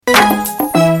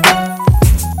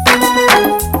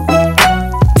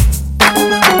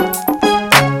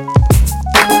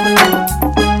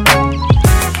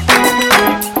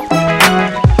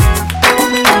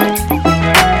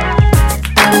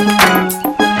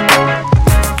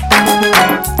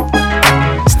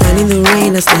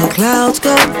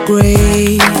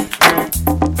great.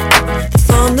 The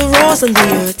thunder roars and the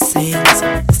earth sings.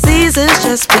 The season's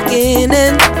just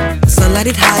beginning. The sunlight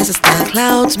it hides as the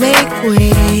clouds make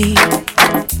way.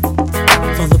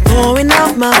 For the pouring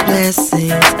of my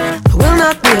blessings, I will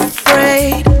not be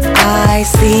afraid. I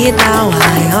see it now,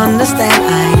 I understand,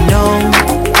 I know.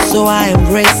 So I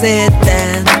embrace it,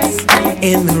 dance.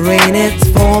 In the rain, it's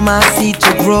for my seed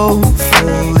to grow.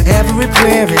 For every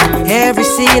prayer and every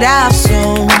seed I've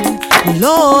sown,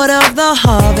 Lord of the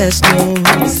harvest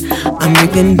knows I'm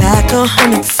reaping back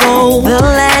 100-fold. The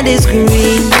land is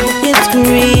green, it's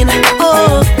green,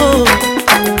 oh, oh.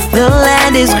 The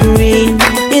land is green,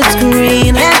 it's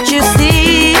green. Can't you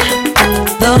see?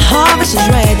 The harvest is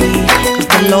ready, 'cause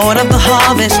the Lord of the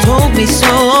harvest told me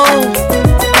so.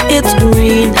 It's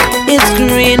green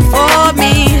for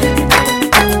me.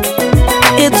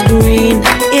 It's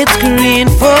green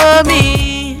for me.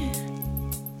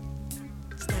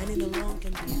 Standing alone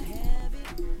can be a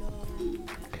heavy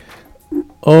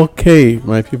load. Okay,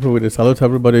 my people, we salute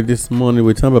everybody this morning.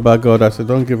 We thank about God as He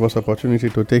don't give us opportunity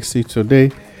to take seat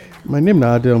today. My name is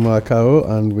Adel Makao,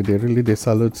 and we really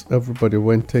salute everybody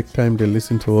when take time to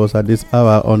listen to us at this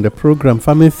hour on the program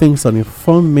Farming Things on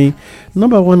Inform Me,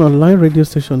 number one online radio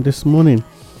station this morning.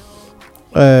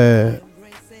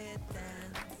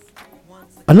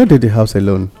 I know they the house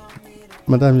alone.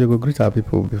 Madam, you go greet our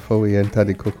people before we enter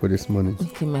the cocoa this morning.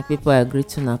 Okay, my people, I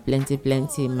greet you now plenty.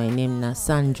 My name is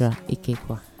Sandra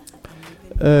Ikekwa.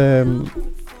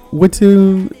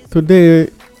 Waiting today.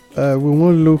 We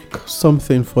want to look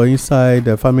something for inside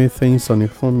the Farming Things on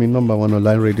Inform Me, number one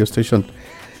online radio station.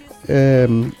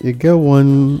 You get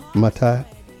one matter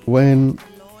when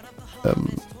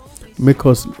make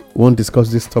us want to discuss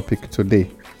this topic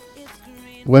today.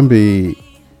 When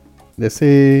they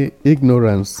say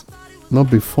ignorance, not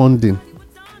be funding.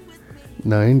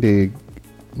 Now they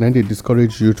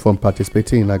discourage youth from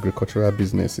participating in agricultural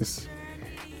businesses,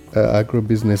 agro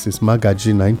businesses.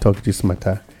 Magazine, I talk this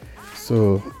matter.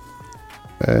 So.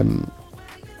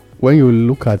 When you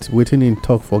look at waiting in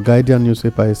talk for Guardian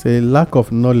newspaper, I say lack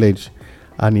of knowledge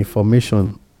and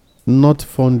information, not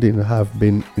funding, have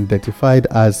been identified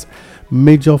as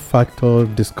major factor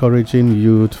discouraging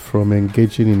youth from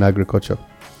engaging in agriculture.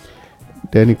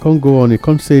 Then it can't go on. It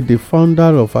can't say the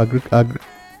founder of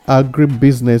agri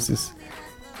businesses,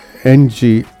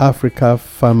 NG Africa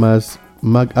Farmer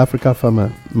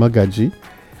Magaji,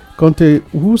 Conte,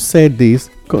 who said this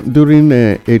during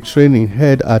a training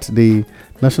held at the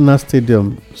National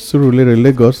Stadium, Surulere,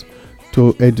 Lagos,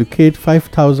 to educate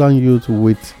 5,000 youth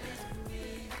with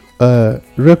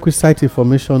requisite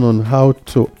information on how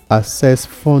to access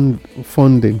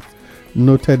funding,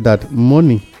 noted that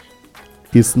money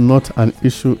is not an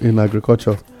issue in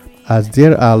agriculture, as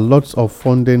there are lots of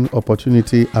funding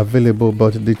opportunity available,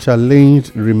 but the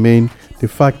challenge remains the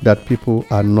fact that people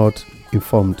are not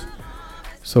informed.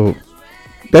 So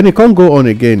then it can't go on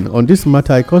again on this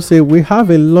matter. I can say we have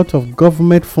a lot of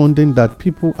government funding that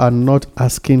people are not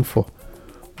asking for.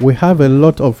 We have a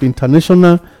lot of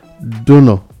international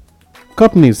donor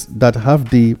companies that have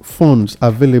the funds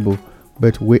available,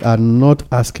 but we are not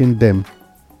asking them.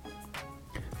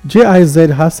 GIZ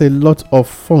has a lot of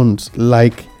funds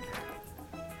like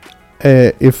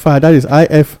IFAD, that is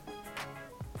IFAD,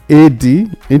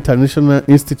 International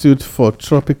Institute for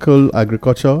Tropical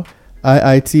Agriculture,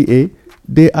 IITA.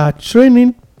 They are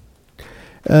training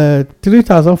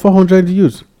 3,400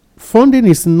 youths. Funding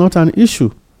is not an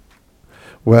issue.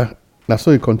 Well, that's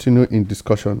why we continue in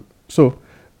discussion. So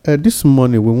this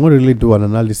morning we won't really do an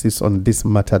analysis on this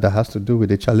matter that has to do with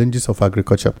the challenges of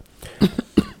agriculture.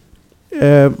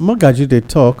 Mogaji they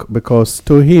talk because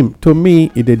to me,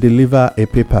 they deliver a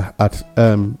paper at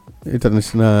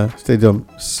International Stadium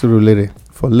Surulere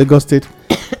for Lagos State.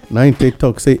 Now they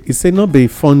talk say not be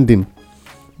funding.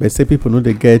 But say people know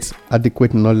they get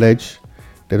adequate knowledge,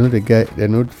 they know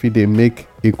they make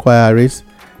inquiries.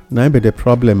 Now be the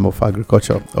problem of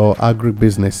agriculture or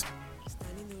agribusiness.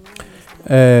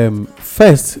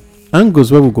 First,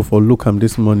 angles where we go for look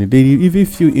this morning, they even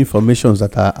few informations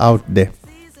that are out there.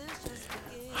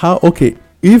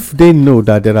 If they know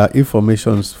that there are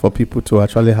informations for people to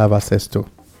actually have access to.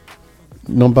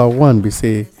 Number one, we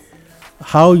say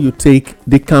how you take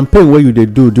the campaign where you they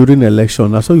do during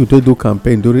election. That's how you do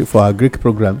campaign during for agric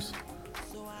programs.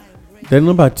 Then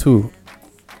number two,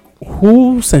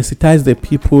 who sensitize the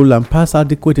people and pass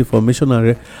adequate information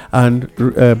and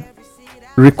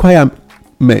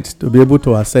requirement to be able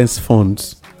to access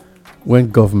funds when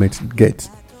government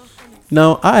gets.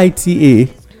 Now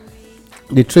IITA,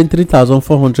 they train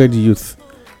 3,400 youth.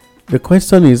 The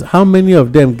question is, how many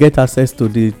of them get access to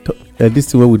the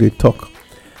this way we they talk?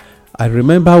 I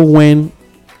remember when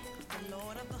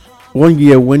one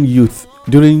year when youth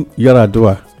during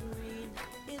Yaradua,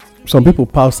 some people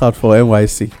passed out for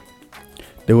NYC.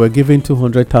 They were given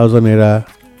 200,000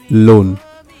 naira loan.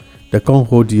 They can't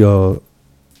hold your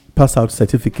pass out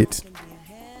certificate.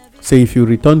 Say if you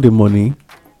return the money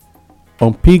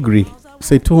on piggery,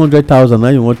 say 200,000, now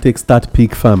you want to take start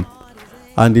pig farm.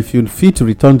 And if you fit to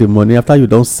return the money after you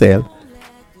don't sell,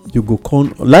 you go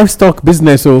come livestock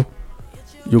business, so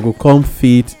you go come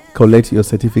feed, collect your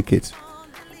certificate.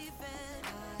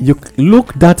 You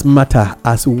look that matter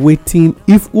as waiting.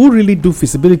 If who really do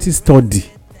feasibility study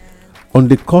on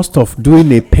the cost of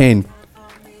doing a pen,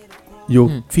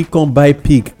 you fit come buy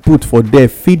pig, put for there,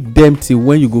 feed them till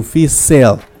when you go fit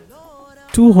sell.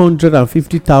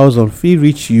 250,000 fee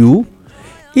reach you.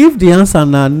 If the answer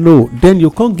na no, then you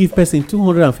can't give person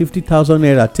 250,000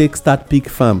 naira take start pig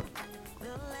farm.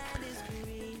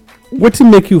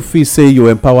 Wetin make you feel say you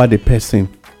empower the person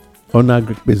on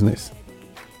agri business?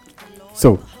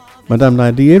 So, madam,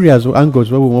 now the areas or angles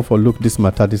where we want to look this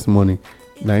matter this morning,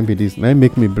 now be this, now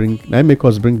make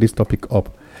us bring this topic up,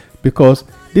 because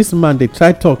this man they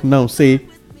try talk now say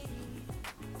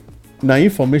now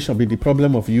information be the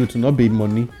problem of youth, not be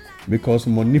money, because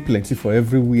money plenty for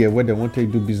everywhere where they want to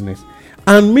do business.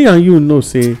 And me and you know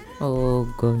say, oh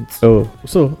God.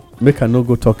 So make I no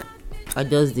go talk. I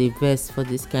just dey vex for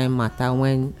this kind matter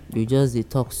when you just dey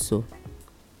talk so.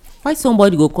 Why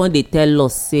somebody go come dey tell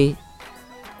us say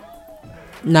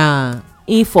na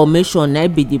information na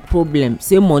be the problem,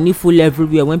 say money full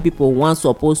everywhere when people wan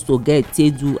suppose to get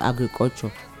take do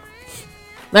agriculture?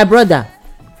 My brother,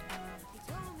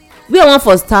 we wan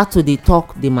for start to dey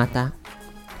talk the matter.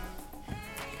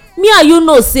 Me and you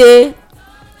know say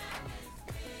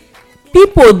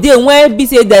people dey when be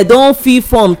say they don fill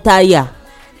form tire.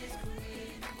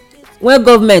 When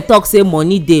government talk say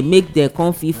money dey, make dem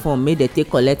come fill form, make dem take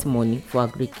collect money for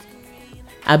agric.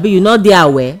 Abi you no dey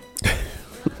aware?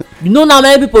 You know now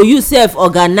many people you sef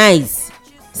organize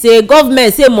say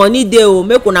government say money dey o,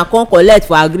 make una come collect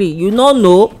for agri. You no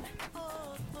know.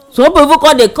 Some people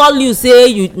come dey call you say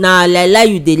you na lie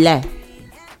you dey lie,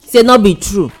 say no be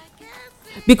true,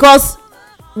 because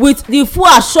with the full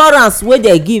assurance wey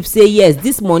dey give say yes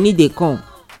this money dey come,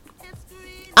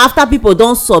 after people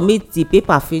don submit the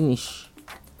paper finish,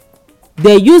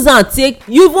 dey use am take,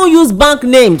 you even use bank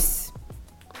names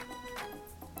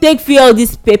take fill all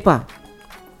this paper.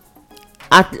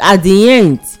 At the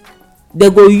end they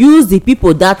go use the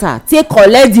people data take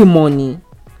collect the money.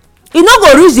 E no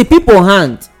go reach the people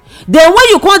hand. Then when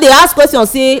you come dey ask question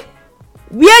say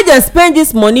where dem spend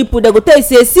this money put, dem go tell you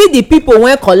say see the people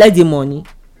wey collect the money.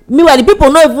 Meanwhile the people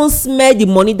no even smell the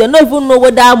money, dem no even know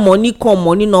whether money come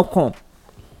money no come.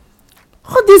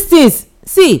 All these things,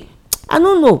 see, I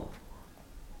no know.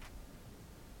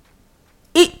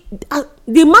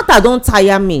 The matter don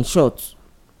tire me in short.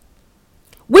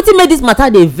 Wetin make this matter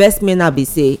dey vex me now be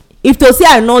say if to say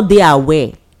I no dey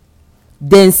aware,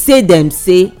 dem say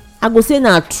I go say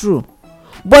na true.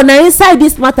 But na inside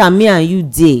this matter me and you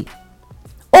dey.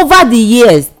 Over the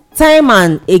years, time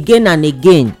and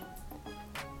again,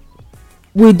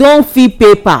 we don fill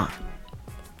paper.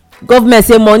 Government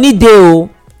say money dey o.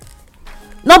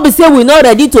 No be say we no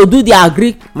ready to do the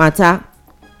agric matter.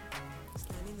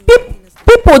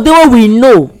 People dey wey we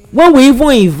know, when we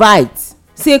even invite,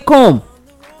 say come,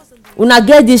 una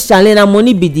get this challenge na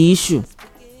money be the issue.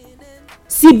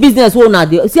 See business wey una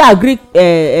dey, see agric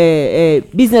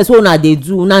business wey una dey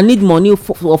do, una need money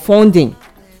for funding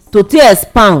to take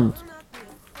expand,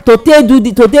 to take do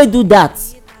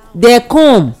that. They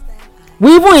come,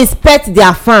 we even inspect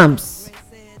their farms.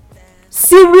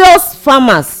 Serious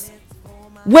farmers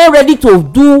wey ready to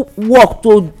do work,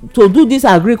 to do this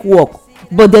agric work,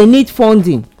 but they need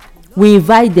funding. We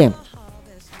invite them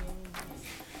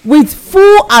with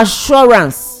full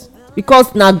assurance,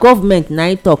 because na government na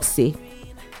im talk say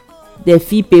dey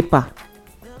fill paper.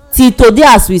 Till today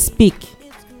as we speak,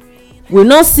 we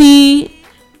no see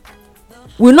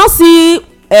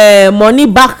money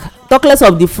back, talk less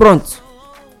of the front.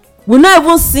 We no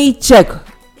even see check,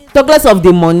 talk less of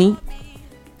the money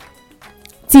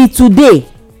till today.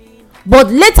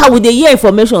 But later we dey hear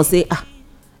information say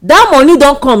that money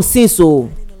don come since o,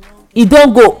 e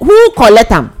don go. Who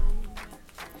collect am?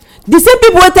 The same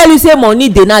people wey tell you say money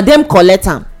dey, na dem collect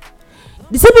am.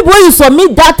 The same people wey you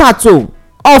submit data to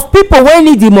of people wey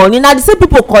need the money, na the same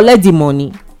people collect the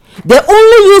money. They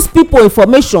only use people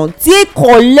information take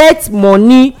collect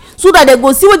money so that they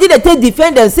go see wetin they take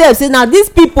defend themselves, say na these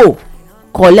people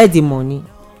collect the money.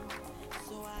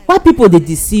 Why people dey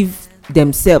deceive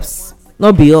themselves?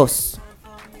 No be us.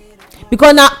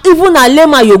 because na even na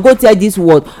layman you go tell this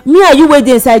word. Me and you wey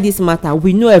dey inside this matter,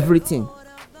 we know everything.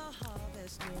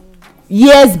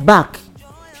 Years back,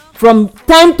 from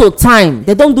time to time,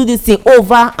 they don do this thing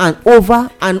over and over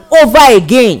and over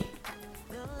again,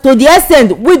 to the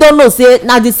extent we don know say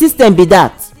na the system be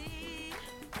that.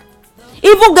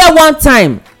 Even get one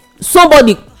time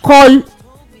somebody call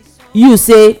you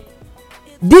say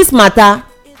this matter,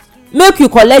 make you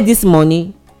collect this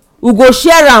money, we go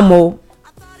share am o,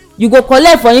 you go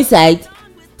collect for inside.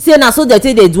 Say na so they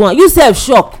take dey do am. You sef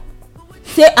shock,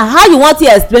 say how you wan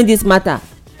take explain this matter?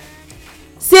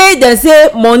 Say dem say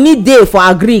money dey for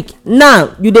agric.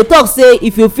 Now you dey talk say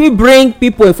if you fit bring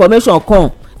people information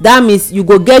come, that means you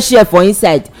go get share for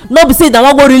inside. No be say dem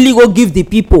wan go really go give the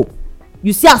people.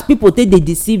 You see as people take dey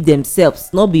deceive themselves,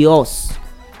 no be us.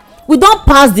 We don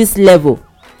pass this level.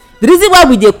 The reason why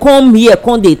we dey come here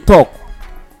come dey talk,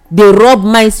 dey rub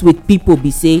minds with people, be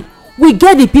say we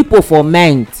get the people for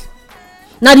mind.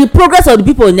 Na the progress of the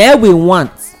people na we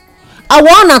want. I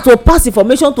want na to pass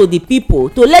information to the people,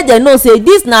 to let them know say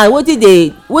this na wetin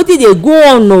dey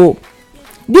go on o.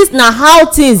 This na how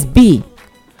things be.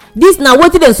 This na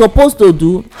wetin dem suppose to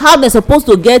do, how dem suppose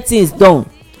to get things done,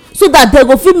 so that dem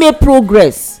go fit make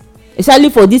progress, especially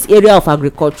for this area of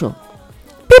agriculture.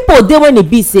 People dey when e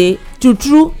be say true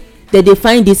true dem dey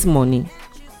find this money.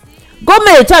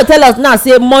 Government dey try tell us now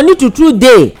say money true true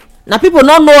dey. Na people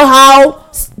no know how,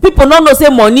 people no know say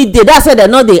money dey. That's why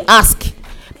dem no dey ask.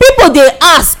 People dey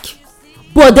ask,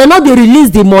 but dem no dey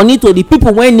release the money to the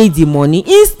people wey need the money.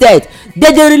 Instead,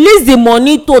 dem dey release the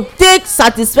money to take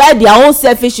satisfy their own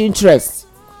selfish interest.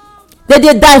 Dem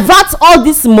dey divert all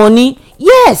this money.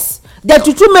 Yes, dem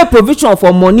true true make provision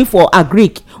for money for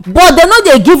agric, but dem no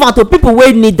dey give am to people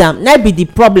wey need am. Na be the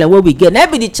problem wey we get. Na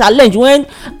be the challenge when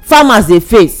farmers dey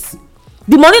face.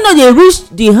 The money no dey reach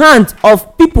the hand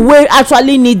of people wey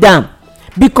actually need am,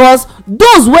 because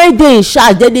those wey dey in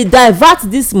charge, dem dey divert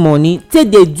this money take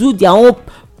dey do their own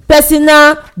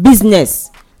personal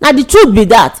business. Na the truth be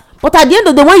that. But at the end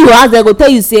of the day, when you ask, dem go tell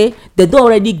you say dem don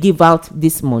already give out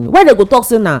this money. Why dem go talk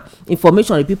say na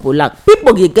information the people lack?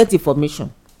 People dey get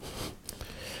information.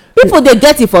 People dey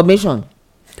get information.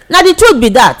 Na the truth be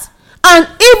that. And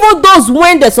even those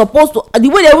when they supposed to, the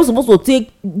way they were supposed to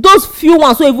take, those few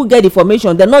ones who even get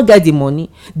information, they not get the money.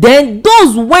 Then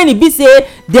those when it be say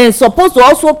they supposed to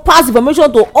also pass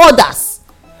information to others,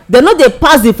 they know they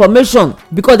pass the information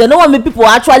because they don't want make people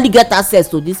actually get access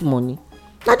to this money.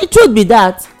 Now the truth be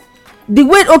that, the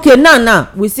way, okay, now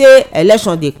we say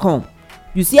election they come,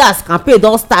 you see as campaign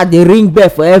don start, they ring bell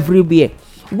for everywhere.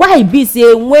 Why e be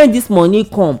say when this money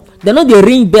come, dem no dey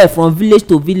ring bell from village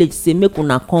to village say make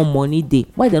una come, money dey?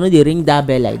 Why dem no dey ring that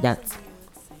bell like that?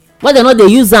 Why dem no dey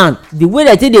use am the way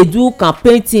dem take dey do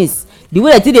campaign things, the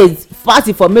way dem take dey pass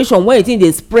information when the thing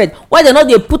dey spread? Why dem no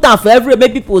dey put am for everywhere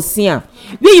make people see am?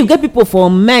 When you get people for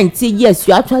mind say yes,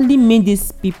 you actually mean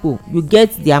these people, you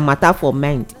get their matter for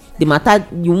mind, the matter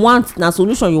you want, na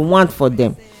solution you want for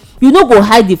them, you no go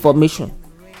hide the information.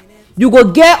 You go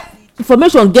get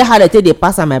information, get how they take dey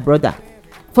pass am, my brother.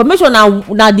 Information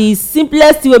na the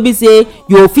simplest thing wey be say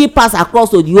you fit pass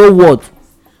across to the whole world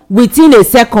within a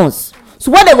seconds.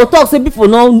 So why they go talk say people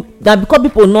no, na because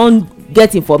people no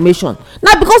get information,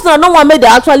 na because na no one make they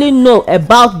actually know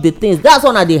about the things. That's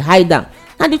why na dey hide am.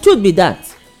 Na the truth be that.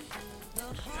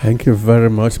 Thank you very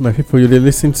much, my people. You dey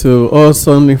listen to us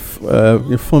on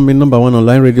Inform Me #1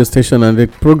 online radio station, and the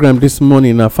program this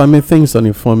morning na Farming Things on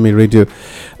Inform Me Radio.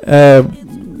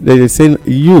 They say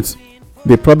youth,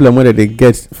 the problem wey they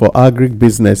get for agric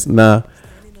business na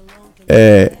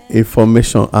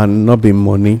information and not be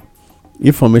money.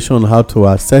 Information on how to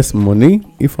access money,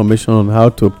 information on how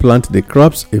to plant the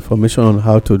crops, information on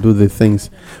how to do the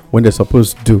things when they're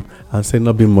supposed to do, and say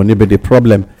not be money. But the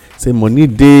problem, say money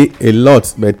dey a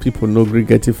lot, but people no gree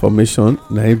get information.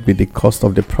 Now it be the cost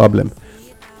of the problem.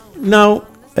 Now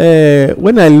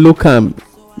when I look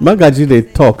Magaji they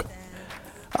talk,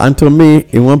 and to me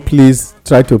he won't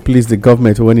try to please the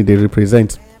government when they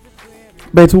represent.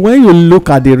 But when you look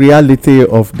at the reality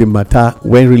of the matter,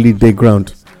 when really dey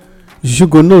ground, you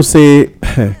go know say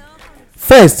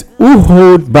first, who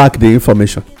hold back the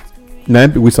information? Now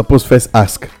we suppose first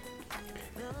ask,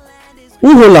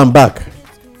 who hold am back?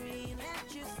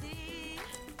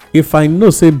 If I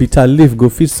know say bitter leaf go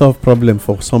fit solve problem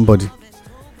for somebody,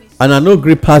 and I no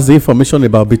gree pass the information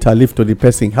about bitter leaf to the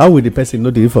person, how will the person know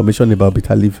the information about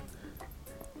bitter leaf?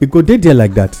 It go dey there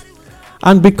like that.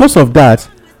 And because of that,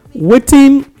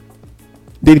 wetin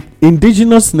the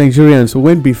indigenous Nigerians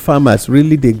when be farmers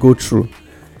really they go through,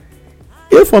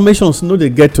 informations no they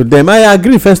get to them. I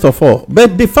agree first of all,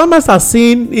 but the farmers are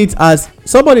seeing it as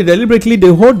somebody deliberately they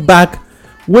hold back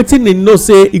wetin e know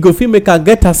say e go fit make am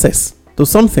get access to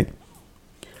something.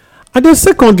 And then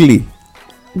secondly,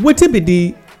 wetin be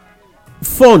the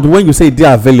fund when you say e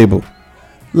dey available?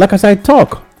 Like as I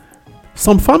talk,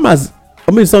 some farmers,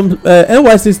 some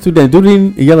NYSC students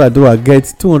during Yaradua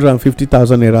get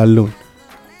 250,000 naira loan.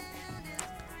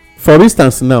 For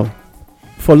instance, now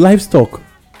for livestock,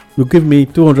 you give me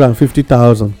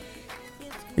 250,000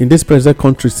 in this present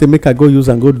country. Say make I go use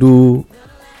and go do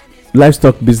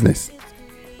livestock business.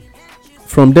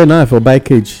 From there now I for buy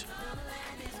cage.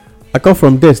 I come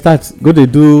from there start go dey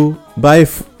do buy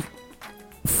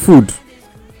food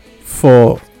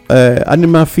for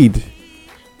animal feed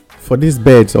for these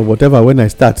birds or whatever. When I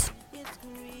start,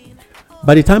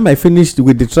 by the time I finished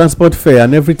with the transport fare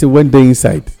and everything went there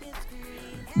inside,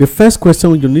 the first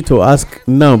question you need to ask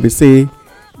now be say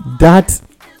that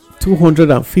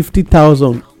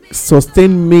 250,000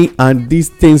 sustain me and these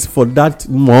things for that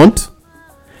month?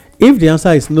 If the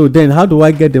answer is no, then how do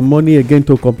I get the money again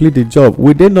to complete the job?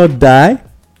 Will they not die?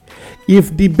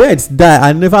 If the birds die,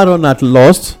 I never run at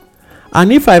loss.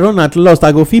 And if I run at loss,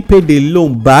 I go fit pay the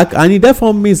loan back. And it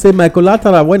therefore means say my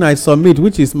collateral when I submit,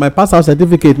 which is my pass out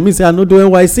certificate, means say I no do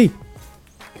NYC.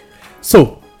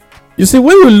 So, you see,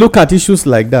 when you look at issues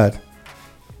like that,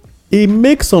 it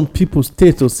makes some people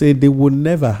stay to say they will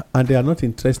never, and they are not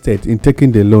interested in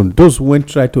taking the loan. Those who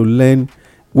try to learn,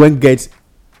 when get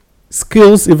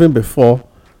skills even before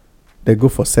they go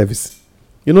for service.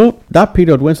 You know, that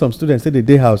period when some students say the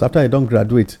day house after they don't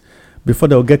graduate, before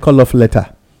they will get call off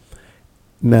letter.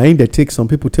 Now in they take some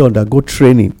people to undergo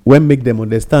training when make them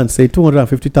understand, say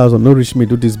 250,000 no reach me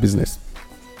do this business.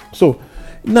 So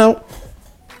now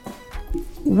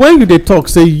when they talk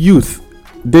say youth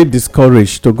they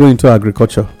discouraged to go into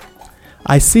agriculture,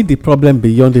 I see the problem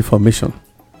beyond information.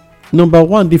 Number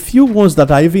one, the few ones that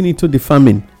are even into the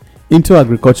farming, into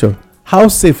agriculture, how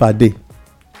safe are they?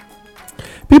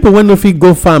 People when no fit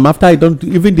go farm after I don't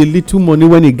even the little money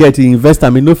when he get he invest, I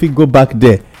mean no fit go back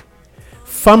there.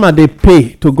 Farmer they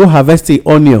pay to go harvest the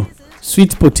onion,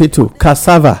 sweet potato,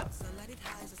 cassava.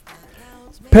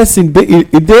 Person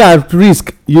they are at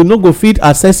risk, you no go fit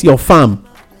access your farm.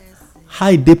 How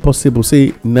is it possible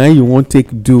say now you won't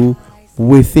take do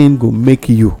within go make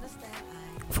you,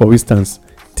 for instance,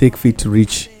 take fit to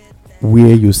reach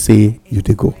where you say you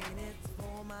dey go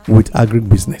with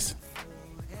agribusiness?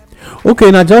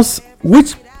 Okay, now just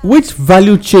which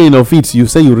value chain of it you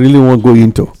say you really want go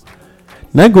into?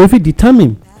 Now go if it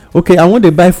determine, okay, I want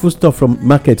to buy food stuff from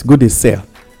market, go they sell.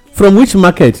 From which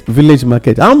market? Village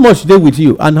market. How much they with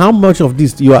you, and how much of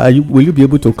this will you be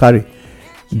able to carry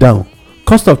down?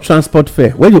 Cost of transport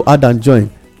fare, when you add and join,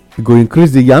 you go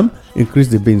increase the yam, increase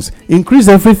the beans, increase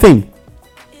everything.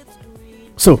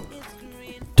 So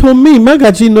to me,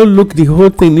 Magaji no look the whole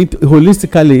thing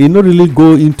holistically. He no really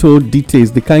go into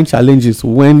details, the kind challenges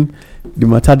when the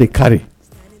matter they carry.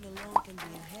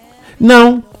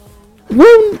 Now,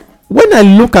 when I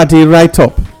look at a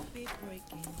write-up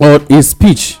or a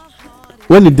speech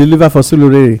when he deliver for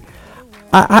Surulere,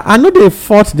 I know they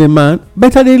fought the man,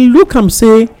 but they look and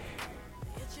say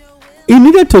he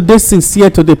needed to be sincere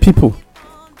to the people.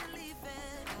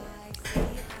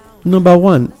 Number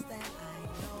one,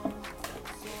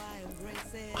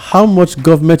 how much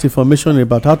government information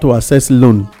about how to access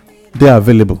loan they are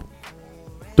available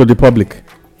to the public?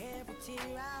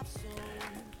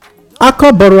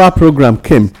 Akko Borrower program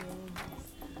came.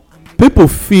 People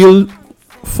fill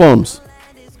forms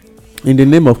in the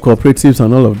name of cooperatives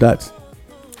and all of that.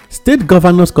 State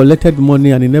governors collected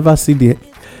money and they never see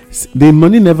the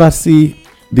money never see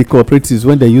the cooperatives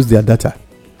when they use their data.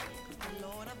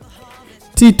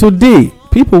 Till today,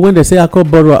 people when they say Akko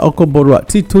Borrower,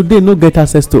 till today no get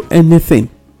access to anything.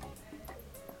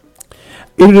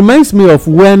 It reminds me of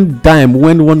when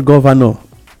one governor,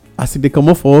 as they come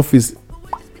off for office,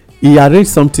 he arranged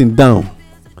something down.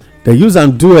 They use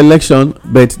and do election,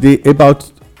 but they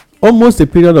about almost a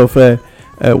period of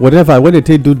whatever when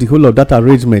they do the whole of that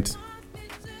arrangement,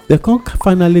 they can't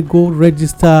finally go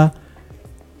register.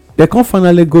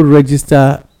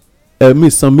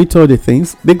 Submit all the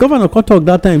things. The governor can talk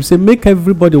that time, say make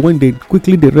everybody when they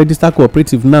quickly they register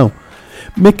cooperative now,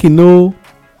 make it no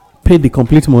pay the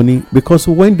complete money, because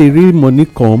when the real money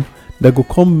come, they go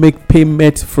come make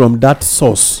payment from that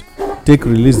source, take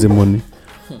release the money.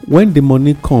 When the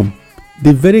money come,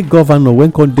 the very governor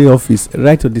when come the office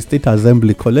write to the state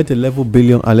assembly, collect 11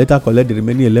 billion and later collect the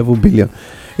remaining 11 billion.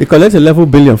 He collect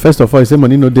 11 billion first of all, he say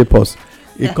money no dey pause.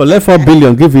 He collect 4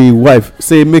 billion give his wife,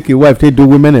 say make his wife take do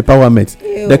women empowerment.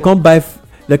 Ew.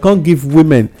 They can't give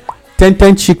women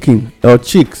 10 chicken or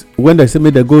chicks when they say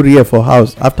make they go rear for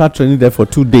house after training there for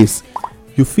 2 days.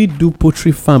 you fit do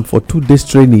poultry farm for 2 days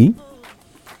training.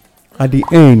 At the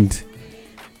end,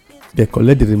 they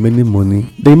collect the remaining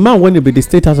money. The man when he be the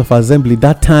State House of Assembly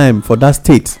that time for that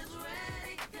state,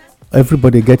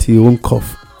 everybody get your own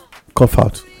cough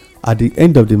out. At the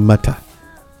end of the matter,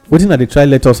 wetin I dey try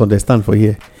let us understand for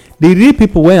here, the real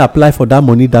people wey apply for that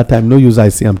money that time no use eye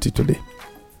see am till today,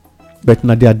 but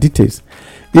na their details.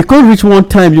 E come reach one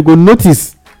time you go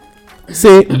notice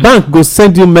say bank go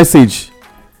send you message.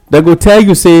 They go tell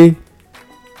you say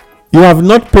you have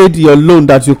not paid your loan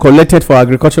that you collected for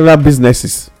agricultural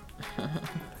businesses.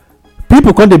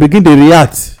 People come dey begin dey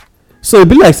react. So e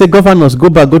be like say governors go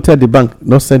back go tell the bank,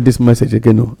 no send this message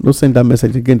again. No send that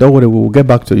message again. Don't worry, we will get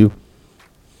back to you.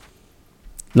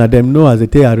 Now them know as they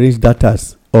take arrange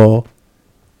datas or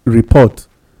report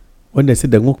when they say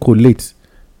they won't collate,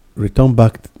 return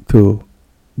back to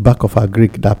back of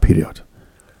agric that period.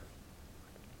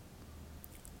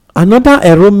 Another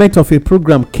enrollment of a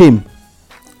program came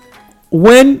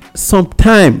when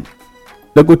sometime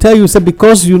they go tell you say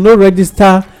because you no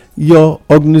register your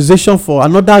organization for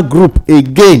another group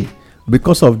again,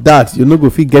 because of that you no go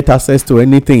fit get access to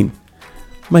anything.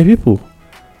 My people,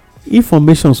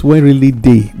 informations wey really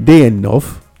dey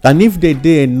enough, and if they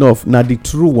dey enough na the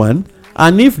true one,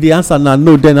 and if the answer na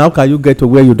no, then how can you get to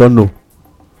where you don't know?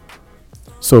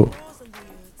 So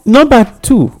number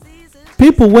 2,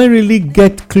 people wey really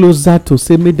get closer to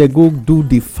say make they go do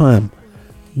the farm,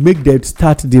 make them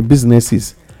start the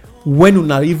businesses, when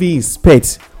una even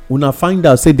inspect, una find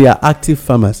out say they are active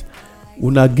farmers,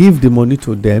 una give the money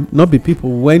to them. Not be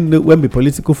people when be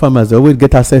political farmers, they always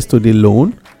get access to the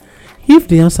loan. If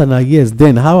the answer na yes,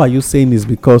 then how are you saying is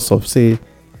because of say?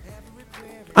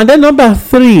 And then number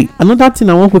 3, another thing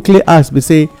I want quickly ask be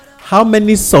say, how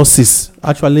many sources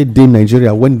actually dey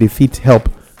Nigeria when they fit help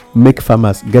make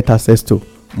farmers get access to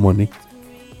money?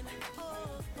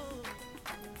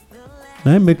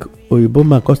 Now I make oyibo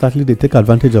man constantly they take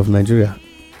advantage of Nigeria.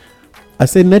 I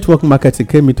say network marketing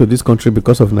came into this country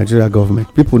because of Nigeria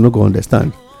government. People no go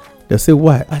understand. They say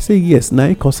why? I say yes, na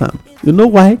it cause am. You know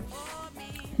why?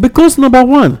 Because number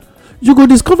 1, you go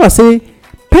discover say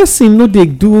person no dey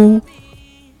do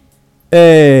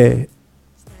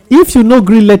if you no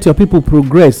gree let your people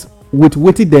progress with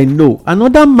wetin they know,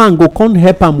 another man go come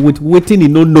help am with wetin he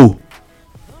no know.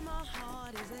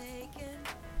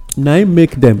 Na im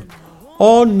make them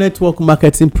all network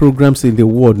marketing programs in the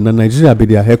world, na Nigeria be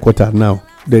their headquarters now.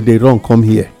 They run come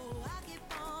here.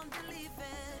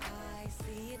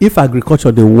 If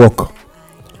agriculture dey work,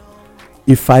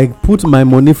 if I put my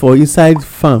money for inside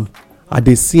farm, I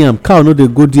dey see am, cow no dey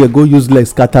go there go use leg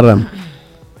scatter am.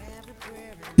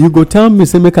 You go tell me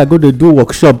say make I go dey do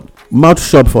workshop, mouth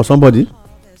shop for somebody?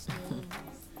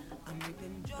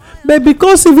 But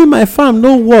because even my farm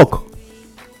no work,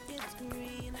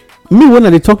 me when I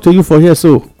dey talk to you for here,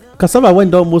 so cassava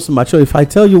when don almost mature, if I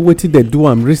tell you wetin dey do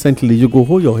am recently, you go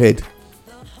hold your head.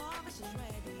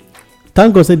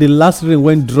 Thank God say the last rain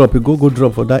when drop, it go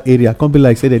drop for that area. Can't be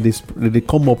like say they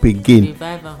come up again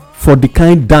for the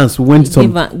kind dance when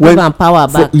some give am power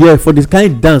back. For the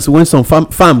kind dance when some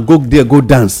farm go there go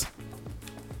dance.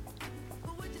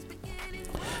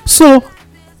 So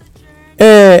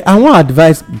I want to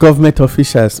advise government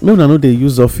officials, maybe una no dey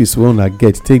use office wey una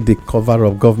get take the cover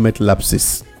of government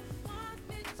lapses.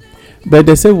 But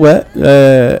they say, well,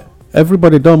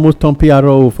 everybody don almost turn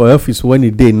PRO for office when e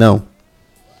dey now,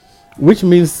 which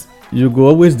means you go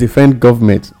always defend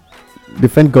government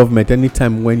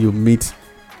anytime when you meet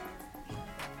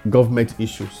government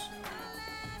issues.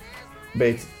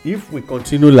 But if we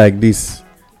continue like this,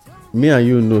 me and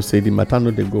you know say the matter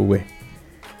no dey go well.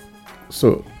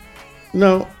 So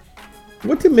now,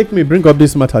 wetin make me bring up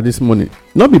this matter this morning,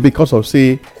 not be because of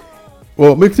say,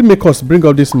 or wetin make us bring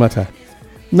up this matter,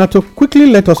 na to quickly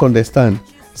let us understand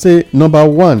say, number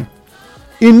 1,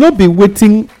 e no be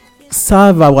wetin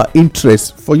serve our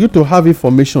interest for you to have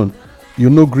information you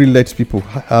no gree let people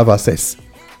have access.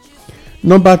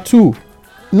 Number 2,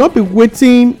 not be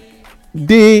wetin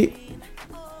dey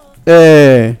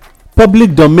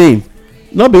public domain,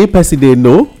 not be person dey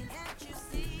know.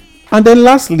 And then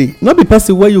lastly, not be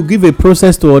person where you give a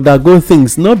process to undergo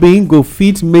things, not being go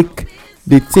fit make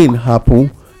the thing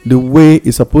happen the way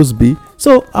it's supposed to be.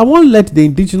 So I won't let the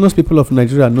indigenous people of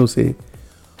Nigeria know say,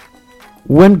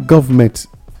 when government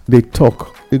they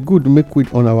talk, a good make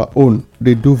it on our own,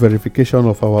 they do verification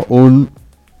of our own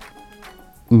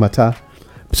matter,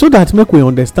 so that make we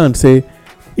understand say,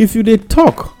 if you they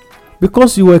talk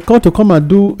because you were called to come and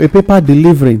do a paper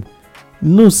delivering,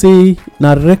 no say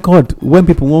na record when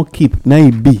people won't keep na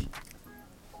it be.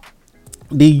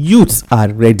 The youths are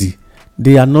ready,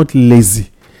 they are not lazy.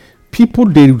 people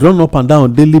dey run up and down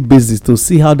on daily basis to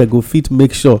see how they go fit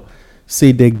make sure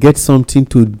say they get something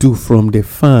to do from the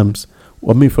farms,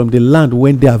 or from the land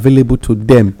when they available to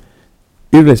them,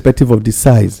 irrespective of the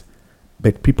size.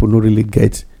 But people no really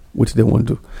get what they want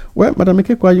to do. Well, Madam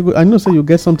Ikekwa, I know say you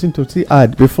get something to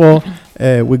add before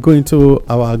we go into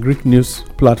our Greek news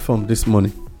platform this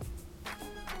morning.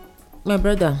 My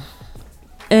brother,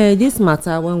 this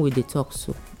matter when we dey talk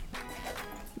so,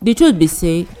 the truth be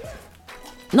say,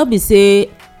 not be say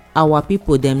our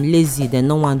people them lazy, they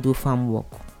no wan do farm work.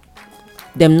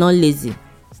 Them not lazy.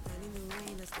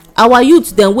 Our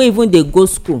youth them wey even dey go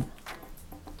school,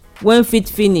 when fit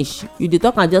finish, you dey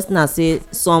talk and just now say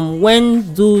some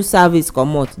when do service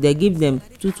comot, they give them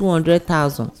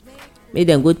 200,000 make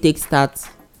them go take start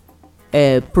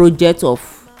project of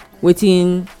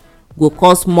wetin go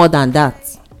cost more than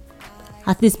that.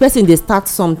 At least person dey start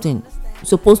something,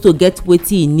 supposed to get wetin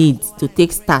he need to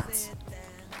take start.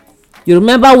 You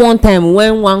remember one time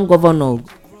when one governor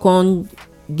come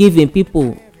give him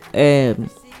people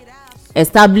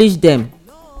establish them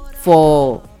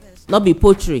for not be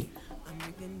poultry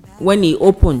when he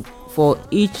open for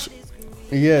each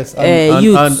yes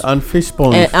youth and fish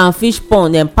pond and fish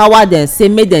pond, empower them, say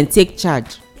make them take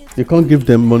charge. You can't give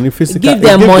them money physical, give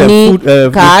them money,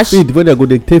 food, cash, feed when they go,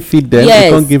 they take feed them. yes.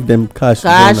 You can't give them cash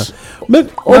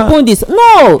Open this.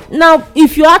 No, now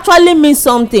if you actually mean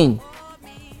something,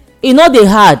 e no dey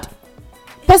hard.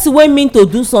 Person wey mean to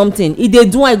do something, e dey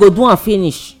do am, e go do am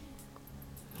finish.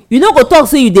 You no go talk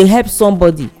say you dey help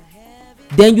somebody,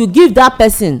 then you give that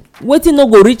person wetin no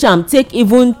go reach am take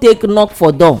knock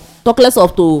for door, talk less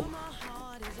of to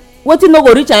wetin no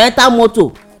go reach am enter motor,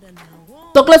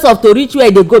 talk less of to reach where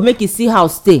e dey go make e see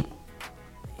house stay.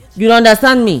 You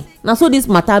understand me? Na so this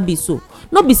matter be. So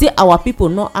no be say our people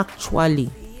no actually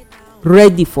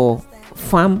ready for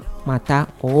farm matter,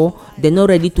 or they no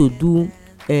ready to do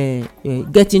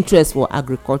get interest for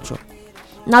agriculture.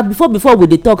 Now before we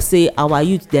dey talk say our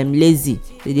youth them lazy,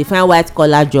 they dey find white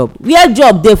collar job. Where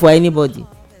job dey for anybody?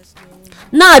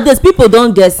 Nowadays people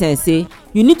don get sense say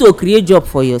you need to create job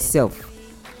for yourself,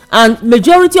 and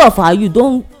majority of our youth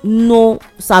don know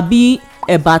sabi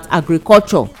about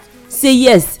agriculture. Say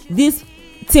yes, this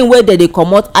thing wey dem dey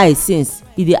comot eye since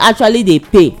e dey actually dey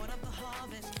pay.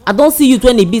 I don see youth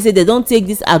when e be say they don take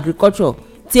this agriculture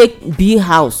take build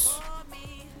house,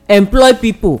 employ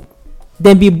people,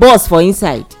 dem be boss for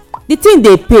inside. The thing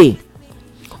dey pay,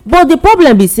 but the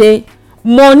problem be say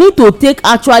money to take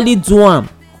actually do am,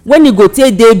 when e go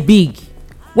take dey big,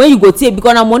 when you go take,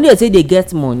 because na money dey take dey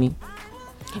get money.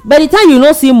 By the time you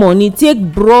no see money take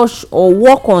brush or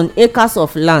work on acres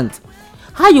of land,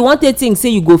 how you wan take think say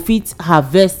you go fit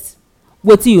harvest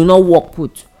wetin you no work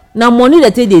put? Na money dey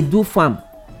take dey do farm.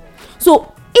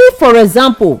 So if for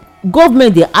example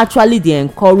government dey actually dey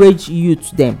encourage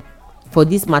youth dem for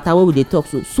this matter wey we dey talk,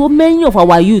 so many of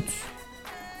our youth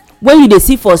when you dey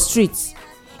see for street,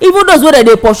 even those wey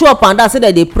dey pursue up and down say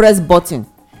dem dey press button,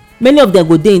 many of them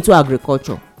go dey into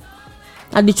agriculture.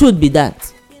 And the truth be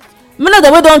that many of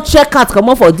them wey don check out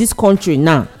comot for this country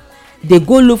now, dey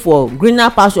go look for greener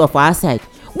pasture for outside.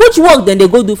 Which work dem dey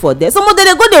go do for there? Some of them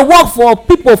dey go dey work for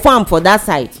people farm for that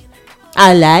side.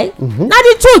 I lie? Na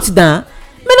the truth na.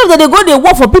 Many of them dey go dey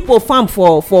work for people farm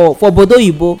for Bodo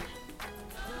Oyibo.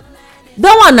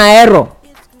 That one na error,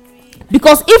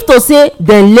 because if to say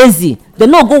dem lazy,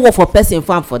 dem no go work for person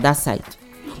farm for that side.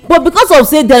 But because of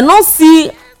say dem no see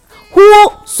who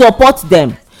support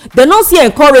dem, dem no see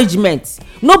encouragement,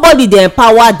 nobody dey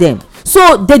empower dem,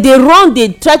 so dey run,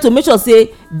 dey try to make sure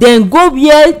say dem go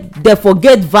where dem for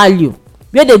get value,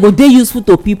 where dem go dey useful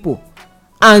to people,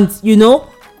 and you know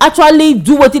actually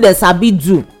do wetin dem sabi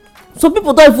do. Some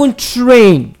people don even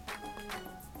train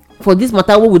for this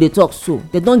matter wey we dey talk, so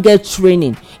they don get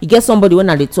training. E get somebody when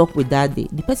I dey talk with that day,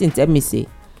 the person tell me say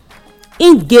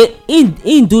him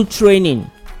do training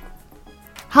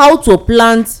how to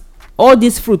plant all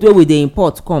this fruit wey we dey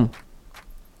import come.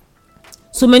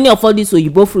 So many of all this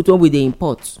oyibo fruit wey we dey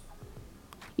import,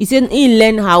 he say him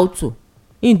learn how to,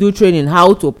 him do training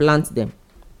how to plant them.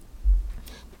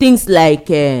 Things like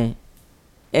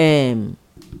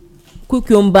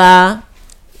cucumber,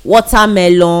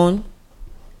 watermelon,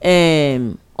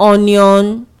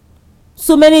 onion,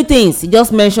 so many things. He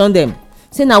just mention them,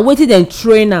 say na wetin dem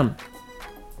train am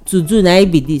to do na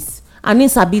be this, and him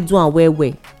sabi do am well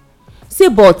well. Say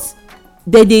but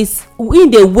dem dey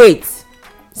wait,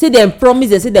 say dem promise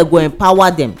dem say dem go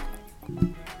empower dem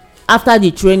after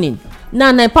the training.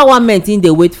 Now na empowerment him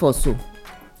dey wait for. So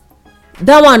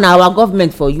that one na our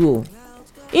government for you o.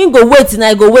 Him go wait, na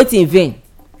he go wait in vain.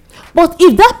 But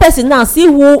if that person now see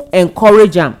who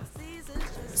encourage am,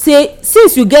 say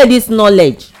since you get this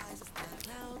knowledge,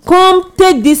 come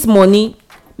take this money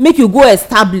make you go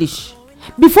establish.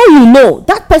 Before you know,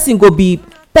 that person go be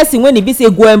person when e be say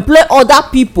go employ other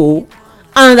people,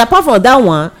 and apart from that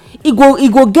one, e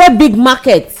go get big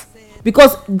market,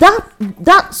 because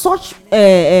that such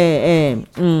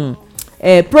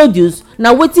produce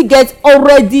na wetin get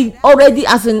already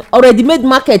as in already made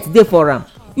market dey for am.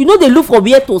 You no dey look for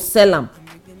where to sell am.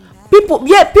 People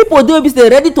dey be say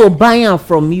ready to buy am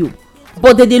from you,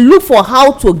 but they dey look for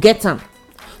how to get am.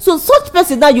 So such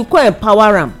person now you come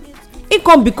empower am, he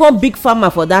come become big farmer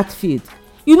for that field.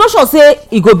 You no sure say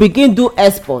he go begin do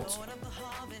export?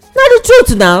 Na the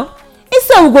truth now.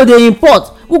 Instead we go dey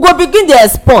import, we go begin dey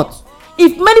export.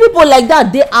 If many people like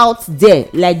that dey out there,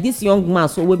 like this young man,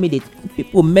 so wey make the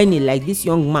people many like this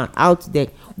young man out there,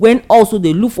 when also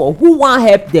dey look for who wan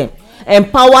help them,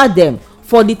 empower them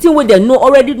for the thing wey dem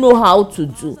already know how to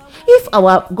do. If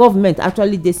our government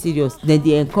actually dey serious, then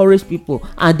dey encourage people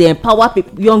and dey empower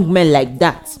people, young men like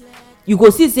that, you go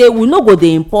see say we no go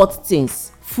dey import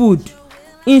things, food.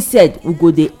 Instead we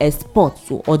go dey export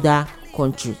to other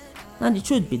countries. Na the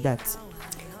truth be that.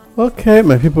 Okay,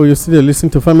 my people, you still listen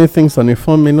to Farming Things on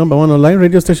Inform Me, number one online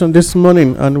radio station this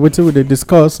morning, and wetin we dey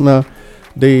discuss now,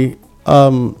 the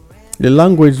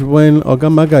language when Oga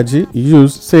Magaji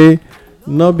use say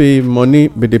no be money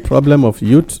be the problem of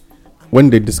youth. When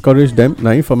they discourage them,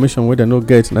 na information wey dem no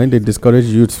get, na they discourage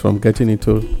youths from getting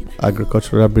into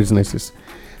agricultural businesses.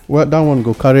 Well, that one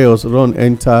go carry us run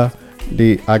enter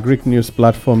the Agric News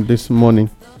platform this morning.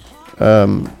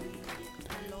 The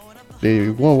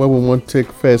one where we want to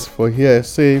take first for here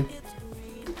say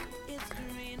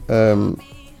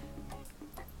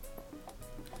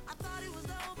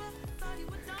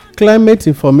climate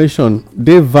information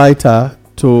dey vital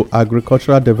to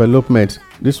agricultural development.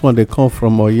 This one they come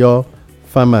from Oyo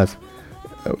farmers.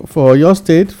 For Oyo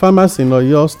state, farmers in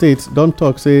Oyo state don't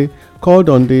talk say called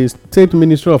on the State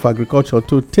Ministry of Agriculture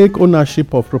to take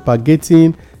ownership of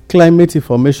propagating climate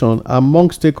information among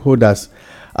stakeholders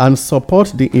and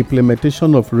support the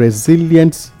implementation of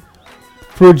resilient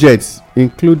projects,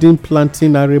 including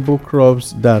planting arable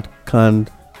crops that can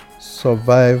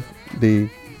survive the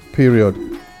period.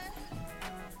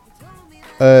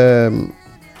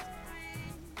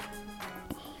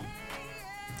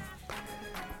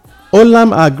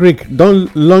 Olam Agric don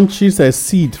launches a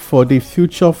seed for the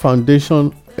Future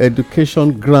Foundation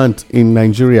Education Grant in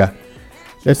Nigeria.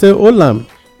 They say Olam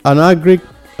Agric,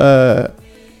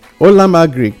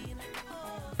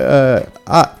 a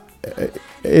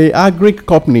agric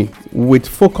company with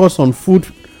focus on food,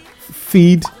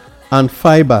 feed, and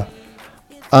fiber,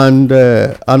 and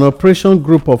an operation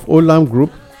group of Olam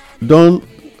Group don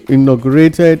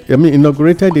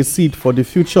inaugurated a seed for the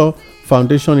Future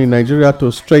Foundation in Nigeria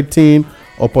to strengthen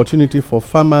opportunity for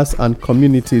farmers and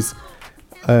communities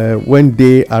when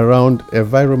they around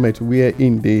environment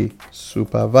wherein they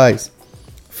supervise.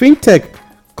 Fintech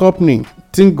company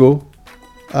Tingo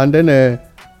and then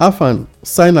Afan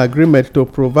sign agreement to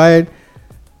provide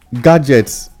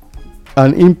gadgets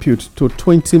and input to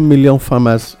 20 million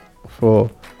farmers for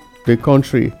the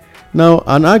country. Now,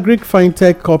 an agric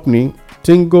fintech company,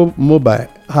 Tingo Mobile,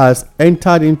 has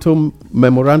entered into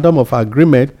memorandum of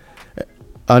agreement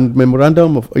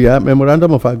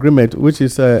which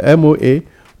is MOA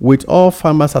with All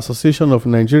Farmers Association of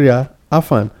Nigeria,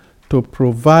 AFAN, to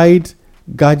provide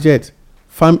gadget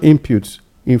farm inputs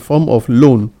in form of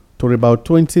loan to about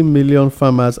 20 million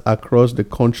farmers across the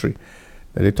country.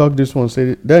 They talk this one,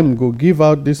 say them go give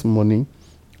out this money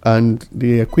and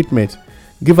the equipment,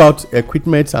 give out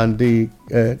equipment and the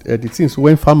things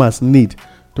when farmers need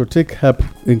to take help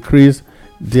increase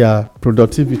their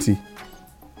productivity.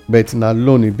 But na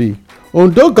loan it be.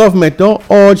 Although government don't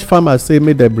urge farmers say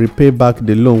make them repay back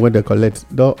the loan when they collect.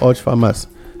 Don't urge farmers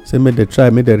say make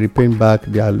they repay back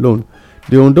their loan.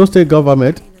 The Ondo State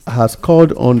government has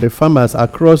called on the farmers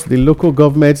across the local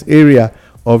government area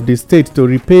of the state to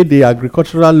repay the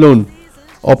agricultural loan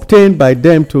obtained by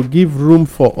them to give room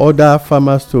for other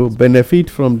farmers to benefit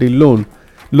from the loan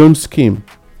scheme.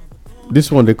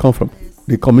 This one they come from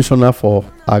the Commissioner for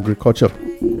Agriculture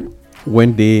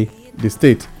when the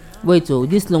state. Wait, so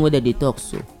this loan where they talk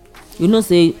so, you know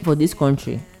say for this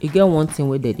country, you get one thing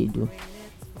where they do.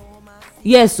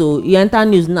 Yes, so you enter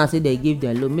news now say they give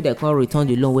them loan, make they can't return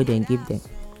the loan where they give them.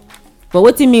 But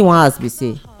what me one has be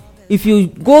say, if you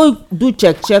go do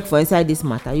check for inside this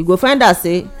matter, you go find out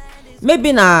say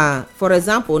maybe now, for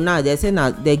example, now they say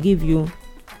now they give you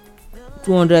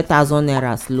 200,000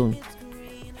 naira loan.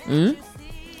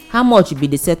 How much be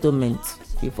the settlement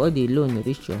before the loan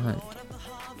reach your hand?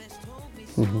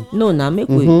 no na make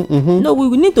we no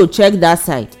we need to check that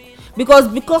side because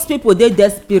people dey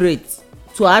desperate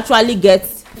to actually get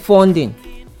funding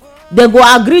they go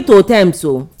agree to terms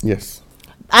o. Yes.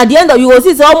 At the end of you go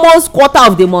see say almost quarter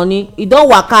of the money e don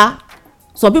waka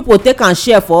some people take am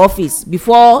share for office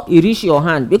before e reach your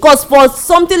hand because for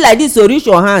something like this to reach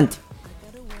your hand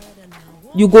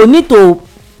you go need to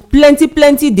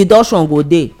plenty deduction go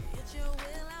dey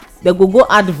they go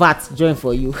add VAT join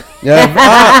for you.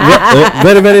 Yeah,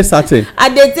 very certain.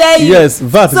 And they tell you. Yes,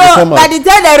 VAT. So by the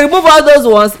time they remove all those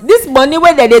ones, this money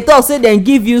wey dem dey talk say dem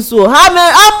give you so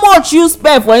how much you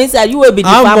spend for inside you wey be the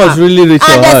farmer. How much really reach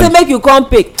your hand? And dem say make you come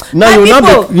pay. Now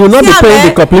you not be paying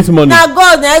the complete money. Na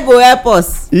God na go help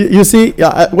us. You see,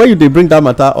 when you dey bring that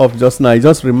matter up just now, it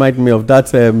just remind me of that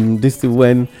this thing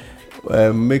when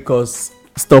make us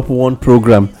stop one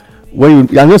program.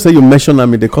 When I know say you mention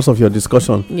am in the course of your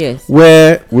discussion. Yes.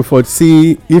 Where we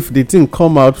foresee if the thing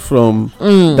come out from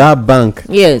that bank.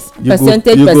 Yes. You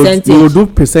percentage. You go do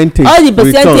percentage. All the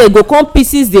percentage return. Go come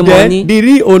pieces the then money. The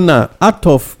real owner out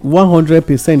of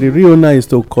 100%, the real owner is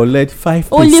to collect 5%.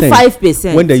 Only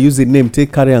 5%. When they use the name,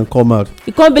 take carry and come out.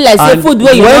 E come be like say food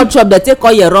wey you wan chop, they take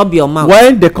all your rub your mouth.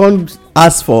 When they come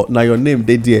ask for na your name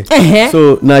dey there.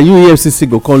 So na you EFCC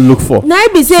go come look for. Na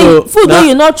be say food wey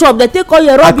you no chop, they take all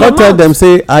your rub your mouth. I come tell them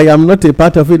say I am not a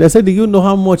part of it. They say do you know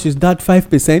how much is that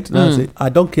 5%? Now I say I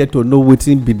don't care to know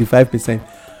wetin be the 5%.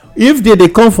 If they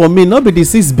come for me, not be the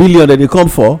 6 billion that they come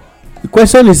for. The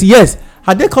question is yes,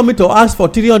 are they coming to ask for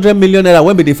 300 million naira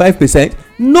when be the 5%?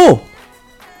 No,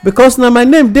 because na my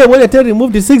name there when they tell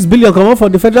remove the 6 billion comot for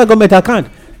the federal government account.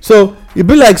 So e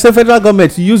be like say federal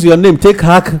government use your name take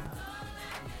hack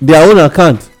their own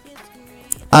account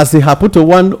as e happen to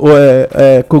one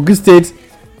Kogi State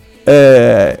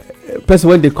person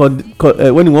when he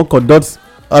wan conduct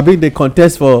abi dey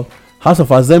contest for House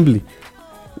of Assembly,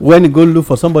 when he go look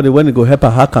for somebody when he go help her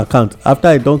hack account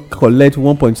after he don collect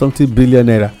 1.something billion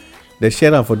naira. They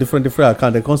share am for different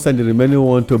account. They come send the remaining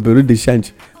one to Bureau de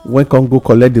Change when come go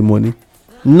collect the money.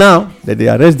 Now that they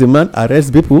arrest the man,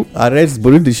 arrest people, arrest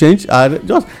Bureau de Change,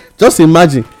 just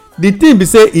imagine. The thing be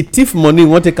say e thief money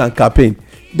wan take am campaign,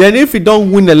 then if e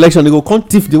don win election e go come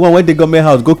thief the one wey the government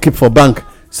house go keep for bank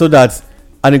so that,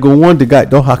 and e go warn the guy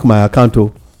don hack my account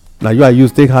o, na you I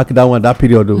use take hack that one that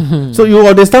period o. So you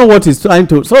understand what he's trying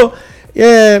to. So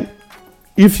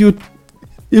if you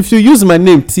use my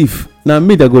name thief, na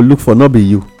me they go look for, not be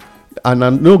you. And I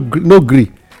no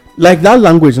gree like that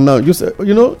language now. You say,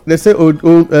 they say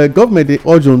government dey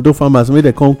urge Ondo farmers make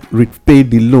they come repay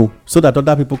the loan so that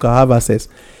other people can have access.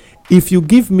 If you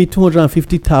give me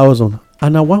 250,000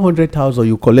 and na 100,000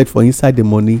 you collect for inside the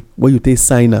money when you take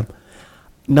sign am,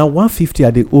 na 150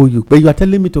 I dey owe you, but you are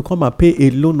telling me to come and pay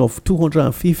a loan of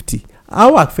 250.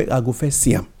 How I go first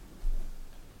see am?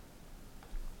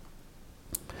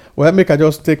 Well, make I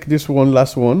just take this one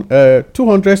last one.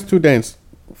 200 students,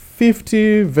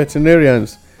 50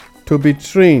 veterinarians to be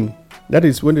trained. That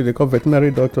is when they call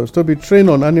veterinary doctors to be trained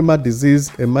on animal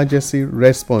disease emergency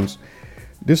response.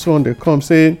 This one they come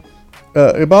say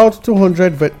about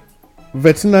 200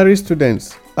 veterinary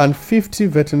students and 50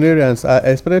 veterinarians are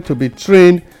expected to be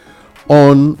trained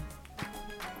on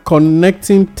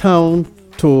connecting town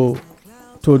to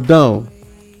down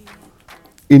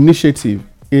initiative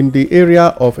in the area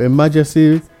of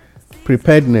emergency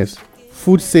preparedness,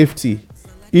 food safety,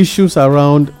 issues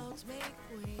around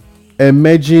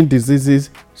emerging diseases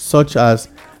such as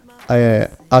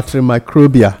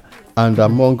antimicrobial and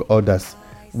among others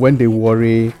when they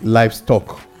worry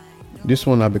livestock. This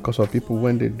one are because of people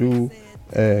when they do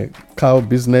cow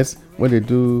business, when they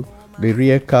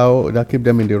rear cow that keep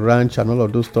them in the ranch and all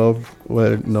of those stuff.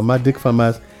 Well, nomadic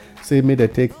farmers say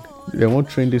they won't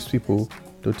train these people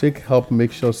to take help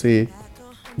make sure say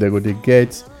they go to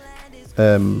get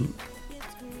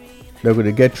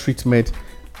treatment,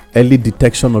 early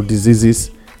detection of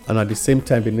diseases, and at the same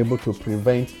time being able to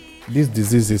prevent these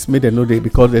diseases. May they know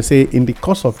because they say in the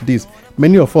course of this,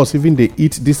 many of us even they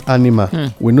eat this animal,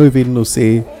 we no even know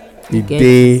say it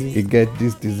get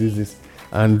these diseases.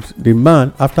 And the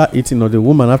man after eating or the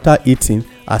woman after eating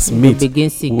as meat,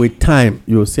 with time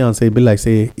you'll see and say be like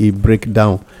say it break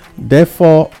down.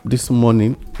 Therefore this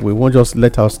morning we won't just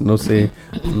let us know say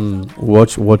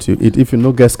watch what you eat. If you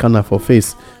no get scanner for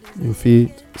face, you feel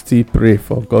still pray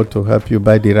for God to help you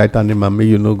buy the right animal. May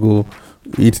you no go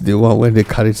eat the one when they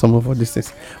carry some of all these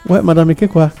things. Well, Madam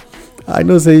Ikekwa, I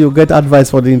know say you get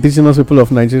advice for the indigenous people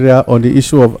of Nigeria on the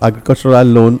issue of agricultural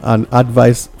loan and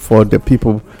advice for the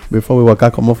people before we work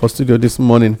out come off for studio this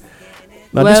morning.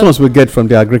 Now this ones we get from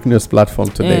the Agric News platform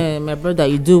today. My brother,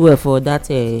 you do well for that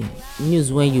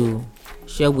news when you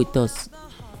share with us.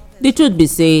 the truth be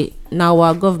say na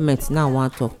our government now wan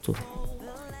talk to.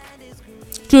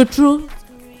 True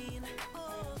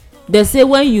they say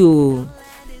when you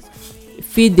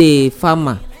feed the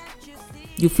farmer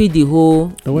you feed the whole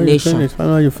nation.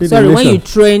 When you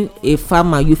train a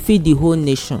farmer you feed the whole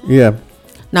nation. Yeah.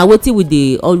 na wetin we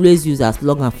dey always use as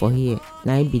slogan for here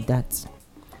na im be that.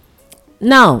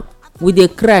 Now we dey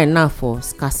cry now for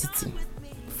scarcity,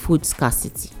 food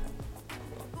scarcity.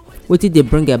 Wetin dey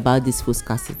bring about this food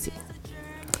scarcity?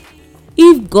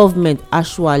 If government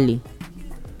actually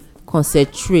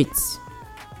concentrate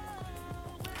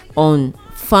on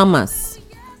farmers,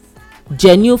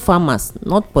 genuine farmers,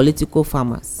 not political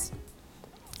farmers,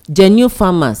 genuine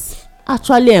farmers,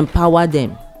 actually empower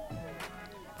them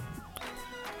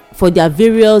for their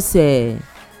various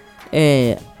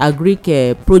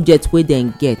agric project wey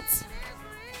dem get,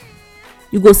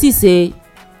 you go see say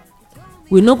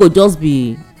we no go just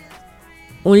be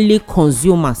only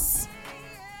consumers,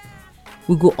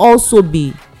 we go also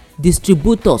be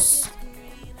distributors.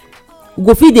 We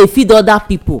go fit dey feed other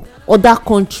people, other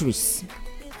countries.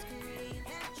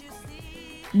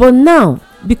 But now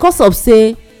because of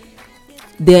say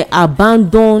they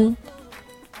abandon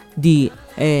the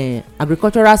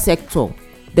agricultural sector,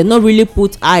 they no really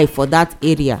put eye for that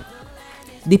area.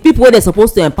 The people wey they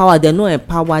suppose to empower, they no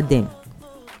empower them.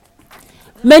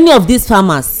 Many of these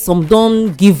farmers, some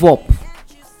don give up,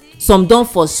 some don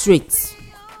frustrate,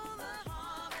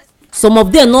 some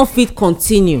of them no fit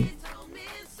continue.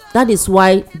 That is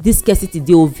why this scarcity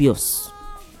dey obvious,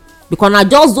 because na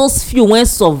just those few wey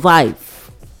survive,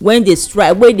 when they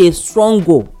strive, wey dey strong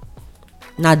go,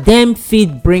 na them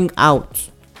fit bring out,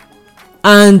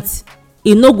 and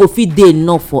e no go fit dey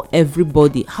enough for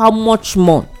everybody. How much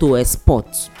more to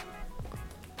export?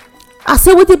 I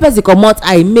say wetin person comot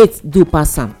eye mate do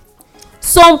pass am.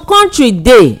 Some country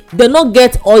dey, they no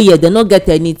get oil, they no get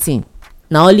anything,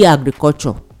 na only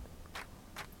agriculture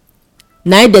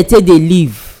na im dey take dey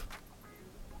live,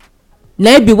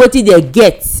 na im be wetin dey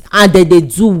get and dem dey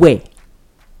do well.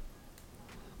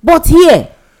 But here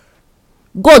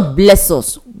God bless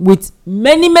us with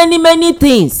many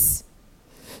things.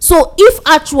 So if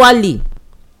actually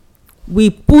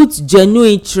we put genuine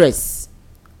interest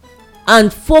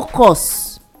and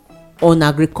focus on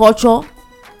agriculture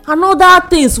and other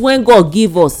things wey God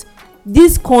give us,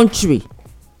 this country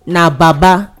na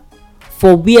baba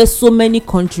for where so many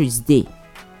countries dey.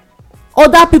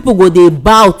 Other people go dey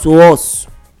bow to us.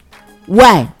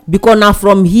 Why? Because na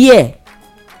from here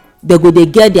they go dey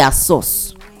get their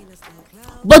source.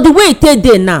 But the way e take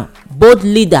dey now, both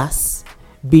leaders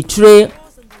betray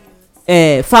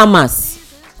farmers,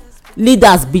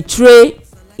 leaders betray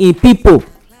im people,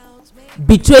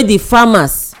 betray the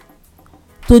farmers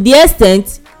to the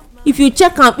extent, if you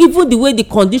check am, even the way the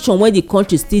condition wey the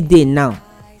country still dey now,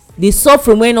 the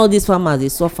suffering wey all these farmers dey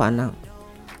suffer now,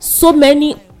 so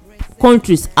many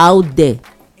countries out there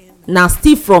na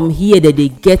still from here that they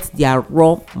get their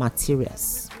raw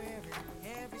materials.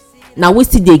 Na we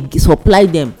still dey supply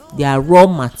them their raw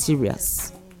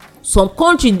materials. Some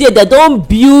country dey, they don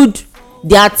build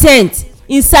their tent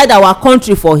inside our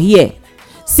country for here,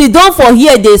 sit down for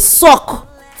here, dey suck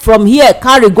from here,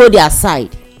 carry go their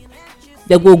side.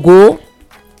 They go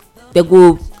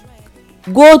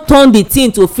turn the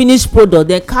thing to finish product,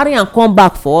 then carry am come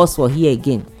back for us for here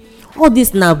again. All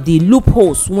this na the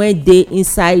loopholes wey dey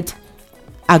inside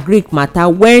agric matter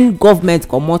when government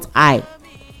comot eye,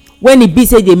 when e be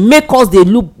say dey make us dey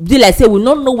look be like say we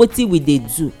no know wetin we dey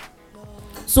do.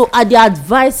 So I dey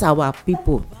advise our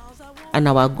people and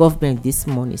our government this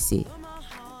morning say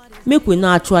make we no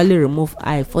actually remove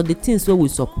eye for the things wey we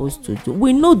suppose to do.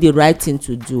 We know the right thing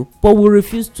to do, but we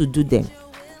refuse to do them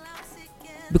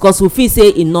because we feel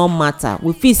say e no matter.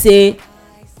 We feel say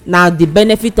na the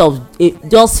benefit of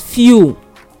just few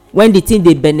when the thing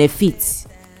dey benefit.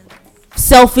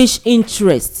 Selfish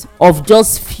interest of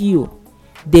just few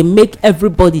dey make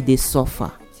everybody dey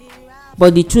suffer.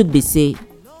 But the truth be say,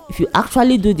 if you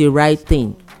actually do the right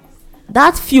thing,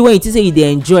 that few wey you think say you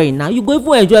dey enjoy now, you go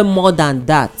even enjoy more than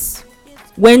that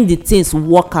when the things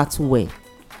work out well.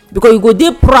 Because you go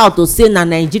dey proud to say na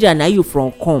Nigeria na you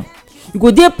from come. You go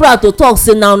dey proud to talk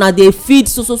say na una dey feed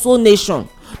so nation.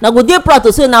 Na go dey proud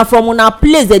to say na from una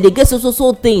place dem dey get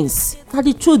so things. Na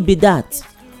the truth be that.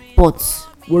 But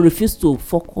we refuse to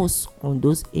focus on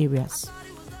those areas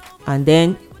and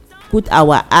then put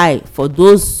our eye for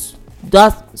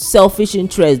that selfish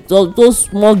interest, those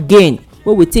small gain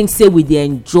wey we think say we dey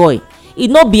enjoy. E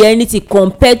no be anything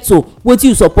compared to wetin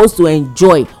you suppose to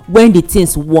enjoy when the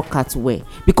things work out well,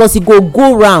 because e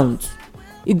go round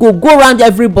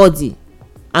everybody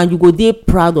and you go dey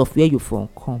proud of where you from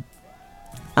come.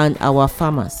 and our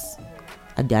farmers,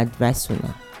 I dey advise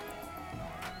una,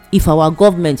 if our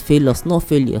government fail us, no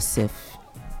fail yourself.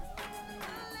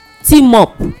 Team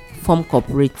up, form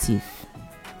cooperative,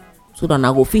 so that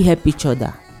una go fit help each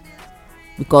other,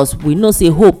 because we know say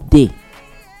hope dey,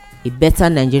 a better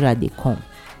Nigeria dey come,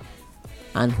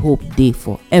 and hope dey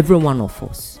for every one of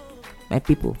us. My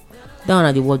people, that one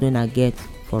na the word wey I get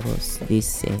for us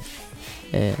this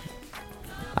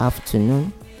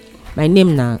afternoon. My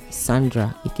name na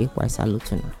Sandra Ikekwa.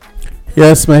 Salute una.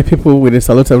 Yes, my people, we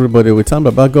salute everybody. We thank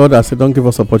Baba God as He don't give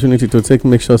us opportunity to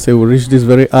make sure say we reach this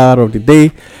very hour of the day,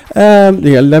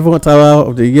 the 11th hour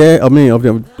of the year. I mean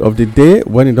of the day,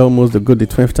 when it almost the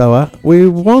 12th hour. We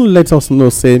won't let us know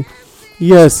say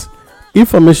yes,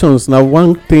 information is now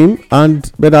one thing,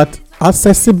 and but that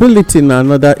accessibility na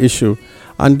another issue,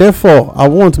 and therefore I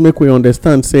want to make we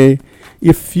understand say,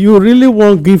 if you really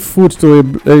want give food to a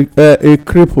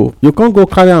cripple, you can't go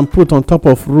carry and put on top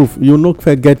of roof. You no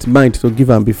get mind to give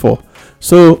them before.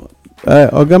 So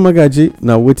Oga Magaji,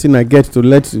 now waiting I get to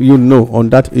let you know on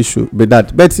that issue.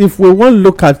 But if we want to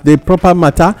look at the proper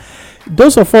matter,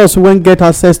 those of us who won't get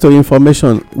access to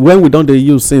information when we don't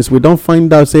use, since we don't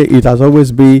find out say it has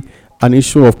always been an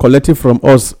issue of collecting from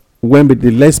us, when the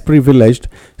less privileged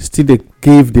still they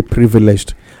give the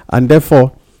privileged, and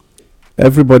therefore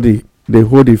everybody, they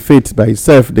hold the faith by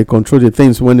itself. They control the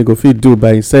things when they go fit do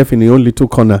by itself in the only two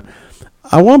corner.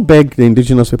 I want beg the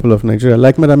indigenous people of Nigeria,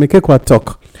 like Madam Ikekwa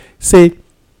talk, say,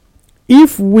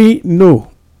 if we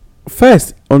know,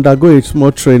 first undergo a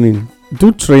small training,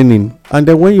 do training, and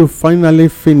then when you finally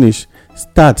finish,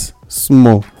 start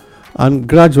small, and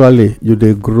gradually you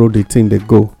they grow the thing they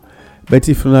go. But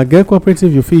if you not get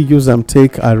cooperative, you feel use them,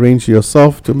 take arrange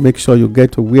yourself to make sure you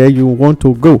get to where you want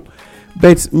to go.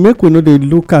 But make we know they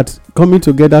look at coming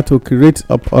together to create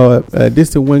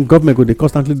this thing. When government go, they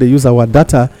constantly they use our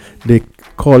data, they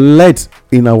collect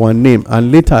in our name,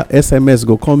 and later SMS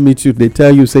go come meet you. They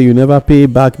tell you say you never pay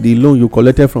back the loan you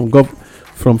collected from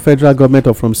federal government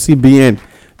or from CBN.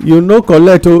 You no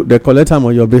collect, they collect them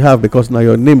on your behalf because now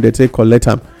your name they take collect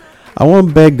them. I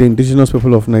want beg the indigenous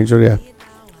people of Nigeria.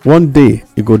 One day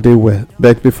it go day well,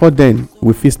 but before then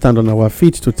we fit stand on our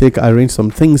feet to take arrange some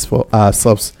things for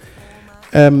ourselves.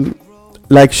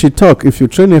 Like she talk, if you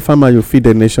train a farmer, you feed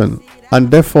the nation,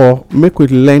 and therefore make we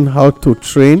learn how to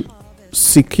train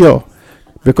secure.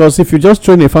 Because if you just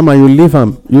train a farmer, you leave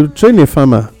him. You train a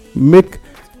farmer, make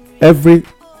every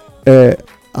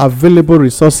available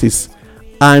resources,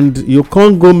 and you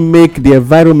can't go make the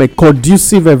environment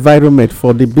conducive environment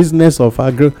for the business of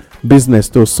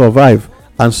agribusiness to survive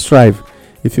and strive.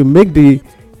 If you make the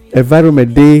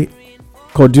environment they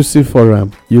conducive for them,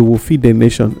 you will feed the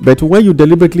nation. But when you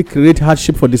deliberately create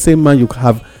hardship for the same man you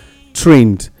have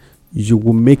trained, you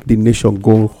will make the nation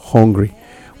go hungry.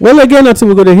 Well, again, until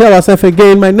we're going to hear ourselves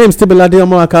again, my name is Tibilade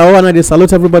Omoakawa, and I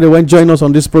salute everybody when join us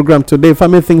on this program today.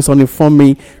 Family Things on Inform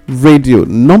Me Radio,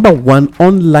 #1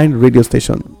 online radio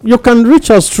station. You can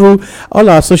reach us through all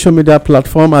our social media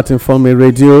platform at Inform Me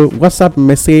Radio, WhatsApp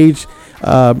message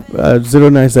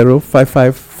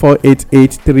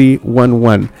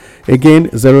 09055488311. Again,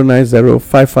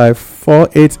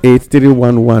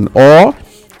 09055488311 or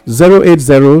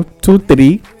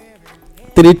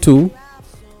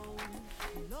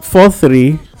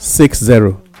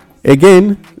 08023324360.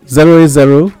 Again,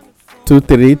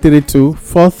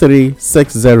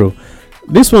 08023324360.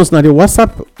 This one's not the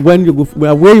WhatsApp when you go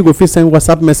where you go fit send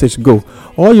WhatsApp message go,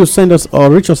 or you send us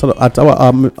or reach us at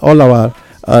our all our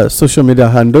social media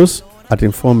handles at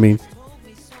Inform Me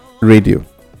Radio.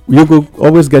 You will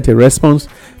always get a response.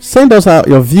 Send us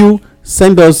your view.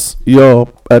 Send us your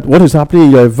what is happening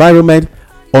in your environment,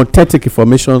 authentic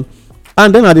information,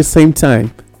 and then at the same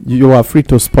time you are free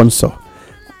to sponsor.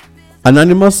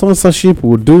 Anonymous sponsorship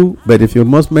will do, but if you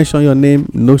must mention your name,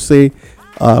 no say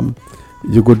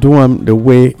you go do them the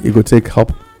way you go take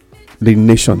help the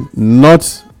nation,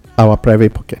 not our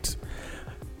private pocket.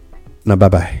 Now bye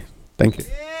bye. Thank you.